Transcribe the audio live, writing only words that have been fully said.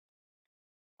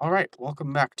Alright,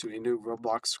 welcome back to a new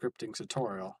Roblox scripting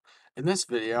tutorial. In this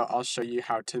video, I'll show you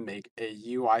how to make a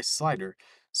UI slider.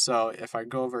 So if I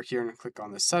go over here and click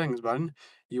on the settings button,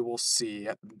 you will see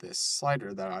this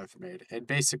slider that I've made.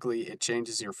 It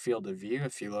changes your field of view.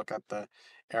 If you look at the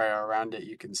area around it,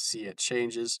 you can see it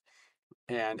changes,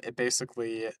 and it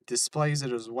basically displays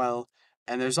it as well.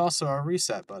 And there's also a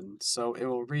reset button, so it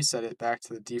will reset it back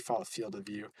to the default field of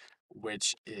view,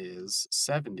 which is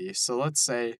 70. So let's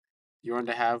say you want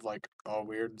to have like a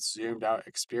weird zoomed out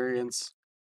experience.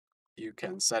 You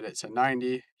can set it to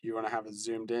 90. You want to have a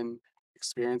zoomed in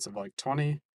experience of like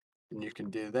 20, and you can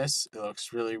do this. It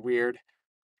looks really weird.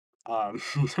 Um,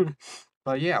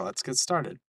 but yeah, let's get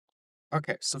started.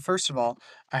 Okay, so first of all,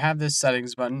 I have this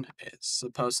settings button. It's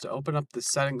supposed to open up the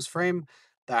settings frame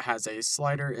that has a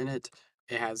slider in it.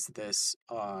 It has this,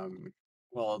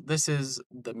 well, this is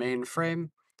the main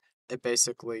frame. It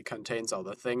basically contains all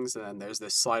the things, and then there's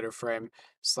this slider frame,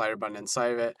 slider button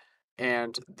inside of it,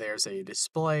 and there's a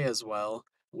display as well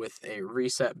with a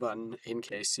reset button in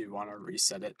case you want to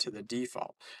reset it to the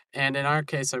default. And in our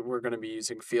case, we're going to be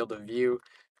using field of view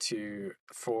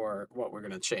for what we're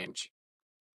going to change,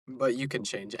 but you can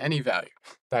change any value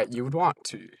that you would want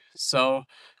to. So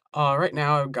right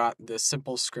now I've got this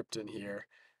simple script in here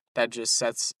that just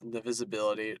sets the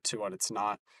visibility to what it's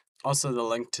not. Also, the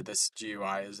link to this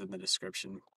GUI is in the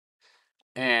description.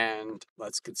 And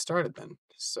let's get started then.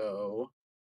 So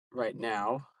right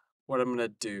now, what I'm going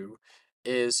to do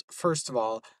is, first of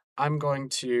all, I'm going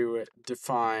to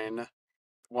define,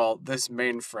 well, this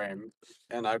mainframe,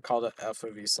 and I called it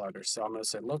FOV slider. So I'm going to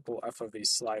say local FOV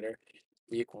slider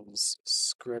equals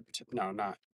script, no,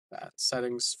 not that,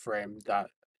 settings frame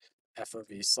dot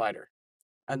FOV slider.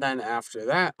 And then after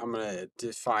that, I'm going to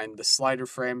define the slider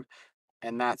frame,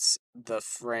 and that's the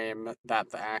frame that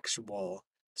the actual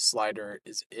slider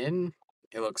is in.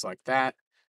 It looks like that,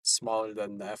 smaller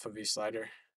than the FOV slider.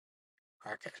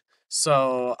 Okay,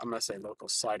 so I'm going to say local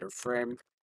slider frame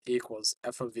equals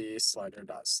FOV slider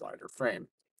dot slider frame.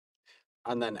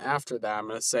 And then after that, I'm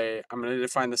going to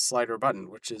define the slider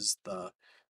button, which is the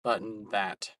button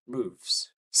that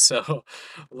moves. So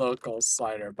local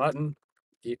slider button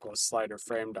equals slider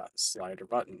frame dot slider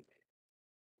button.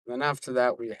 Then after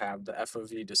that, we have the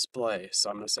FOV display.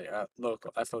 So I'm going to say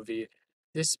local FOV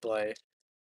display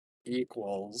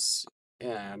equals,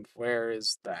 and where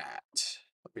is that?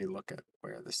 Let me look at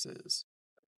where this is.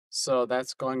 So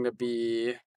that's going to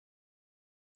be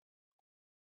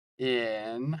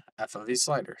in FOV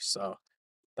slider. So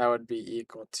that would be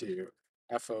equal to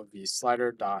FOV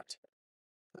slider dot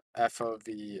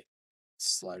FOV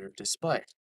slider display.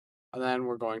 And then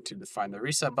we're going to define the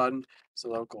reset button. So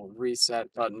local reset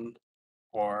button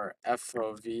or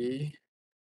FOV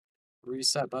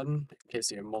reset button in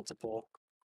case you have multiple.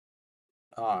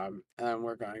 And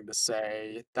we're going to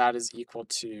say that is equal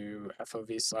to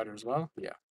FOV slider as well.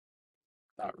 Yeah,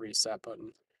 that reset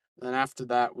button. Then after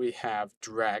that, we have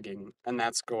dragging, and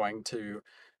that's going to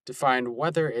define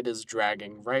whether it is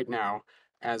dragging right now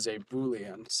as a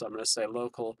Boolean. So I'm going to say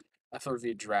local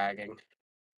FOV dragging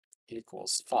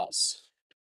equals false.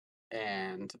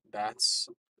 And that's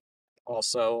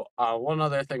also one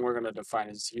other thing we're going to define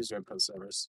is user input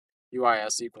service.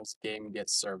 UIS equals game get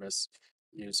service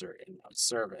user input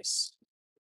service.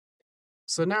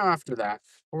 So now after that,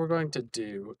 what we're going to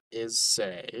do is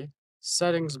say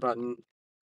settings button.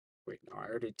 Wait, no, I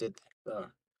already did the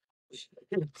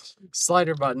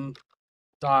slider button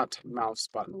dot mouse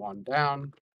button one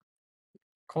down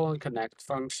colon connect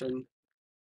function,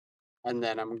 and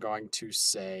then I'm going to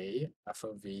say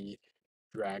FOV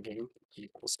dragging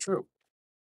equals true.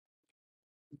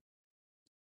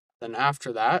 Then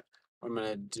after that, what I'm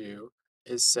going to do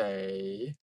is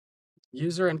say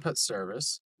user input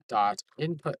service dot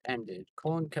input ended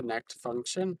colon connect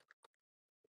function,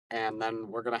 and then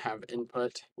we're going to have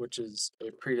input, which is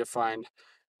a predefined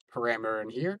parameter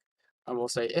in here, and we'll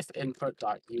say if input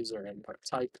dot user input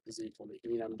type is equal to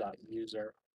enum dot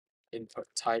user input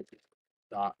type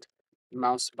dot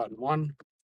mouse button one.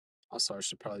 Also, I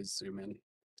should probably zoom in.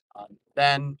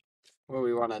 Then what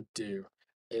we want to do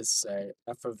is say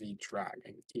FOV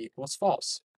dragging equals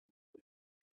false.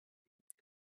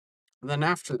 And then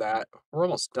after that, we're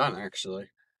almost done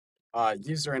actually.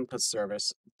 User input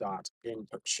service dot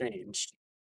input changed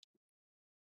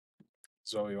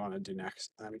is what we want to do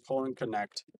next. And colon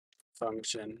connect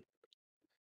function,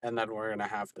 and then we're gonna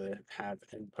have to have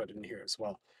input in here as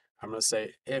well. I'm gonna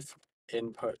say if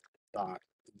input dot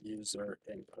user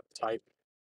input type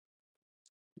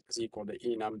is equal to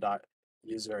enum dot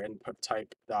user input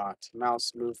type dot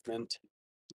mouse movement.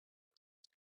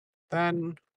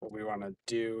 Then what we want to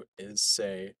do is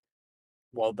say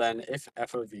Well, then if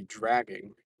f of v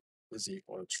dragging is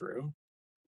equal to true,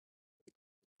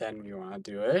 then we want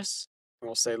to do this.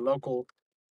 We'll say local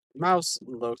mouse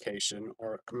location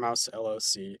or mouse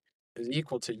LOC is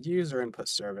equal to user input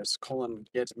service colon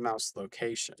get mouse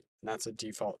location. And that's a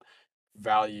default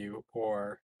value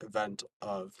or event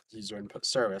of user input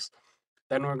service.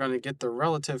 Then we're going to get the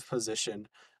relative position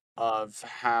of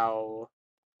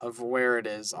where it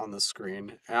is on the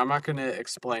screen. And I'm not going to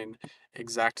explain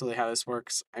exactly how this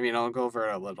works. I mean, I'll go over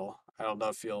it a little. I don't know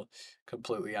if you'll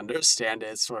completely understand it.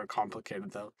 It's sort of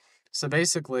complicated though. So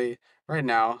basically, right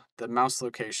now, the mouse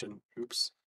location,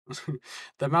 oops,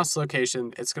 the mouse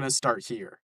location, it's going to start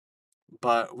here.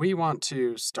 But we want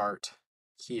to start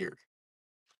here,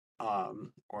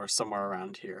 or somewhere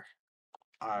around here.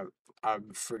 I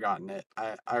I've forgotten it.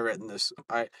 I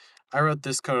wrote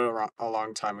this code a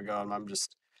long time ago, and I'm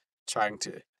just trying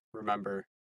to remember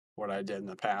what I did in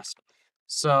the past.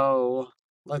 So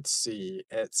let's see.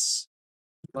 It's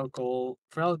local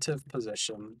relative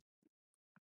position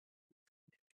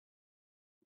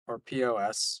or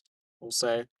POS. We'll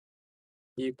say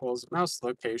equals mouse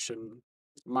location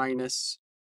minus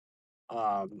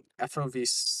FOV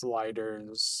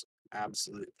sliders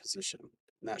absolute position.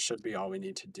 And that should be all we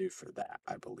need to do for that,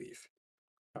 I believe,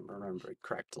 if I'm remembering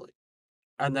correctly.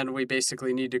 And then we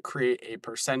basically need to create a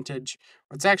percentage.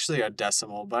 It's actually a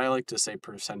decimal, but I like to say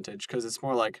percentage because it's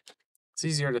more like it's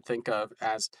easier to think of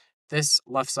as this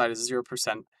left side is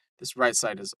 0%, this right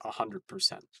side is 100%.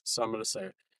 So I'm going to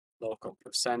say local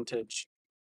percentage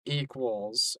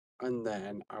equals, and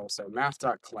then I will say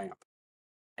math.clamp.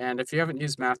 And if you haven't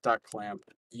used math.clamp,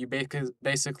 you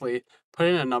basically put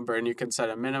in a number and you can set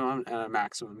a minimum and a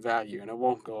maximum value, and it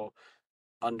won't go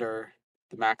under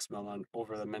the maximum and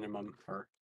over the minimum or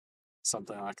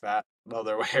something like that, the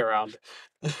other way around.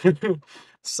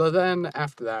 So then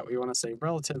after that, we want to say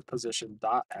relative position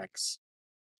dot x,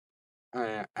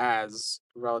 as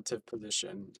relative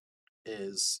position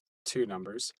is two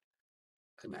numbers,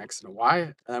 an x and a y,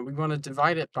 and then we want to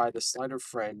divide it by the slider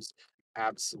frame's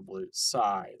absolute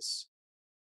size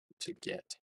to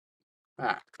get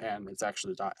that, and it's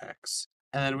actually dot x.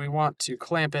 And then we want to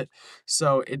clamp it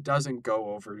so it doesn't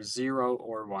go over 0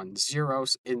 or 1. 0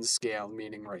 in scale,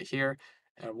 meaning right here,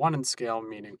 and 1 in scale,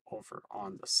 meaning over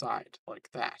on the side, like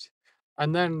that.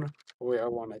 And then what I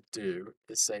want to do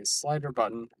is say slider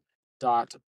button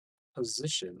dot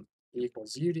position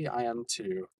equals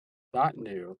udim2 dot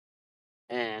new,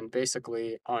 and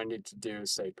basically all I need to do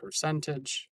is say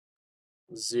percentage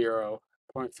 0.50.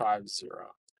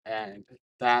 And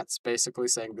that's basically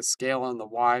saying the scale on the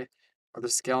y or the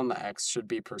scale on the x should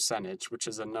be percentage, which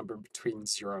is a number between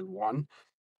 0 and 1.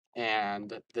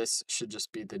 And this should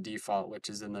just be the default, which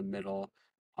is in the middle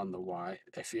on the y.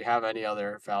 If you have any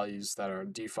other values that are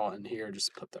default in here,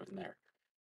 just put them in there.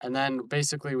 And then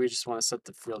basically we just want to set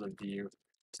the field of view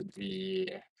to be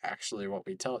actually what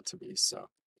we tell it to be. So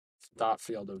dot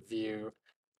field of view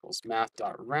equals math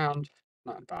dot round,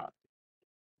 not dot,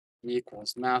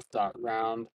 equals math dot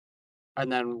round,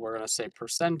 and then we're going to say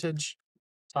percentage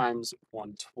times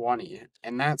 120,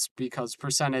 and that's because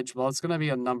percentage, well, it's going to be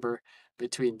a number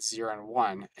between 0 and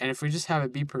 1, and if we just have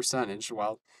it be percentage,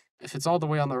 well, if it's all the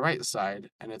way on the right side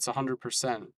and it's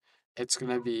 100%, it's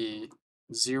going to be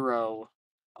 0,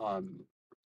 well,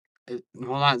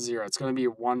 not 0, it's going to be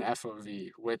 1 FOV,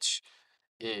 which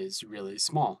is really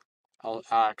small. I'll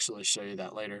actually show you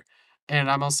that later.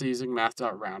 And I'm also using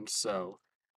math.round, so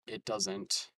it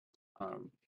doesn't,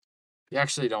 you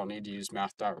actually don't need to use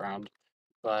math.round,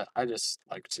 but I just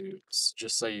like to,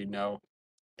 just so you know,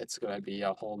 it's going to be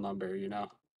a whole number, And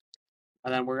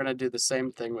then we're going to do the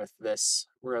same thing with this.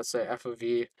 We're going to say f of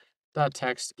v dot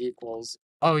text equals,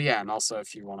 oh yeah, and also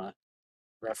if you want to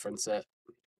reference it,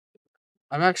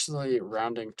 I'm actually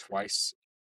rounding twice,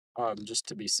 just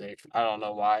to be safe. I don't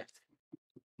know why,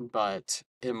 but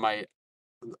it might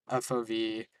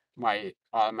FOV might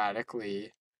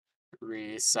automatically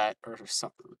reset or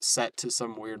set to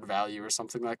some weird value or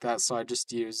something like that. So I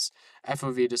just use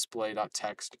FOV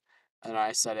display.text and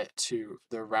I set it to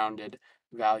the rounded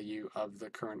value of the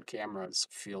current camera's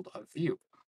field of view.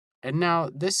 And now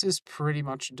this is pretty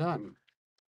much done.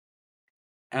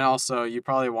 And also you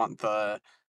probably want the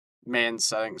main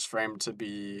settings frame to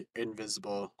be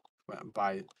invisible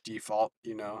by default,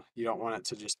 you don't want it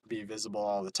to just be visible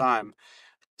all the time.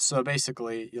 So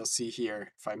basically, you'll see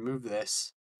here, if I move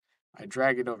this, I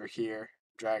drag it over here,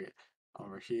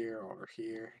 over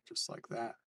here, just like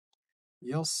that.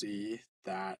 You'll see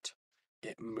that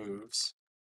it moves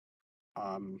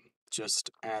just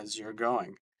as you're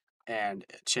going. And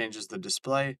it changes the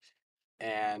display.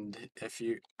 And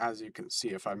as you can see,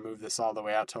 if I move this all the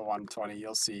way out to 120,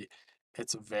 you'll see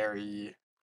it's very,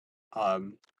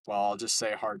 well, I'll just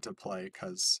say hard to play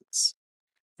because it's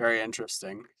very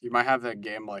interesting. You might have a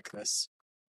game like this.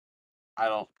 I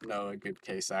don't know a good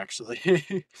case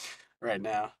actually right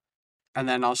now. And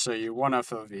then I'll show you one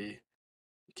FOV. You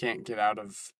can't get out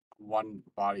of one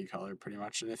body color pretty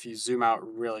much. And if you zoom out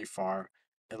really far,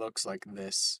 it looks like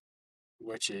this,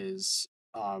 which is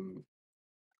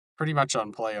pretty much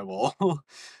unplayable.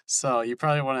 So you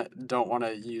probably don't want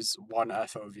to use one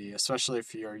FOV, especially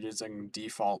if you're using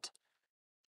default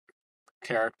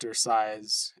character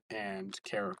size and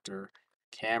character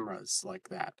cameras like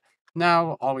that.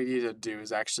 Now all we need to do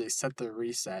is actually set the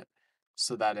reset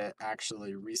so that it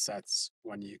actually resets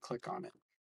when you click on it.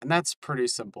 And that's pretty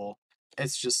simple.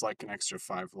 It's just like an extra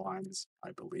 5 lines,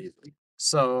 I believe.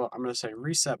 So I'm going to say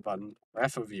reset button, or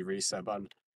FOV reset button,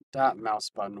 dot mouse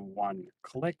button 1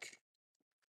 click,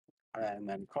 and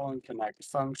then :connect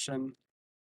function.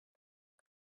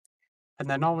 And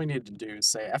then all we need to do is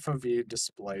say FOV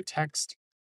display text,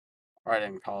 or I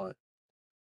didn't call it,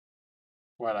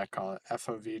 what did I call it?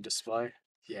 FOV display?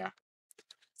 Yeah.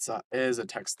 So it is a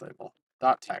text label.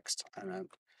 Dot text, and then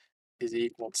is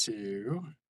equal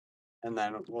to, and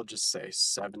then we'll just say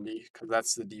 70 because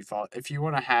that's the default. If you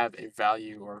want to have a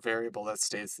value or variable that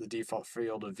states the default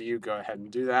field of view, go ahead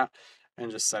and do that and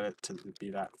just set it to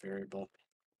be that variable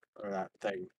or that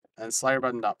thing. And slider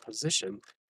button dot position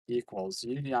equals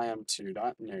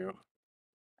udim2.new,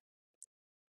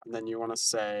 and then you want to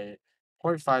say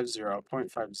 0.50,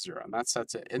 0.50, and that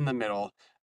sets it in the middle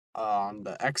on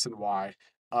the X and Y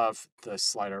of the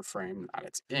slider frame that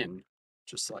it's in,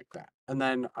 just like that. And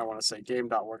then I want to say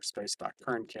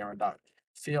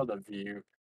game.workspace.currentCamera.field of view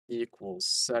equals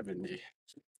 70.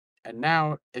 And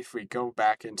now if we go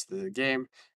back into the game,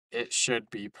 it should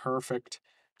be perfect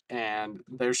and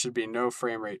there should be no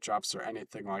frame rate drops or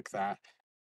anything like that.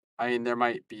 I mean, there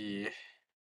might be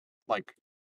like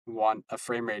a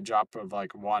frame rate drop of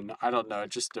like 1. I don't know, it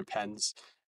just depends.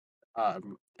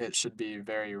 It should be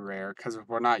very rare because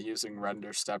we're not using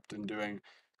render stepped and we're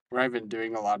not even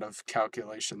doing a lot of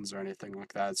calculations or anything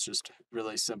like that. It's just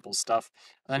really simple stuff.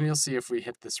 And then you'll see if we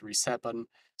hit this reset button,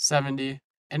 70,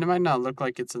 and it might not look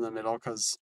like it's in the middle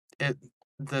because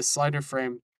the slider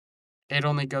frame, it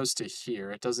only goes to here.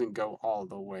 It doesn't go all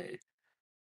the way.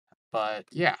 But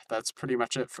yeah, that's pretty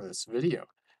much it for this video.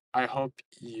 I hope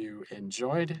you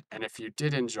enjoyed, and if you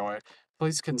did enjoy,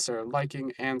 please consider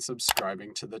liking and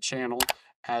subscribing to the channel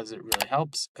as it really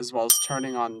helps, as well as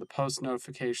turning on the post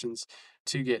notifications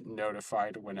to get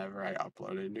notified whenever I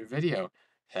upload a new video.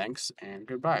 Thanks and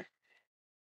goodbye.